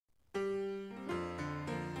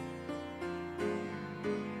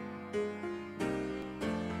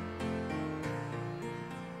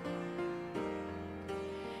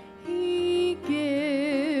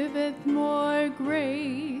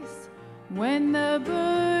grace. When the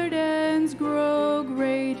burdens grow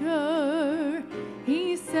greater,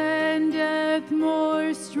 he sendeth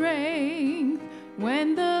more strength.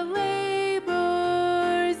 When the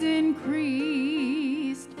labors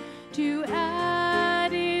increased, to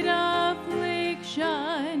added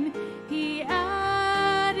affliction, he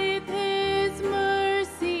addeth his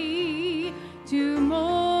mercy. To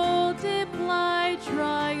multiply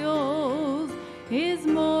trials, his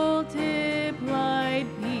multiplied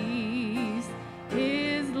peace.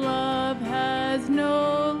 His love has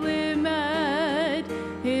no limit,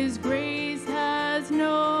 his grace has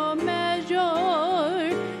no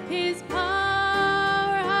measure, his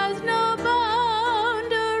power has no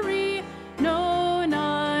boundary known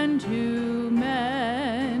unto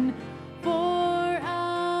men. For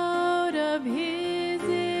out of his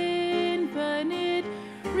infinite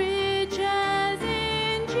riches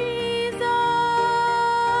in Jesus,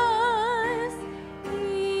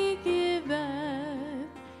 he giveth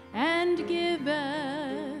and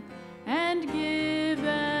giveth and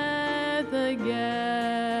giveth again.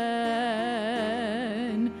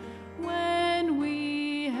 When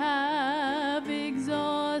we have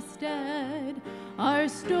exhausted our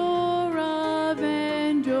store of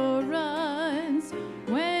endurance,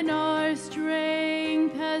 when our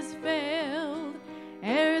strength has failed,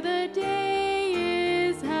 ere the day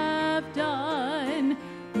is half done,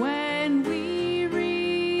 when we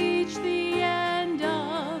reach the end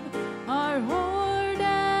of our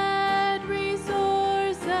hoarded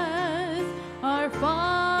resources, our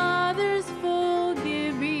Father's full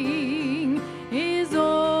giving is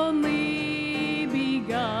only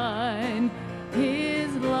begun.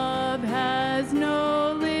 His love has no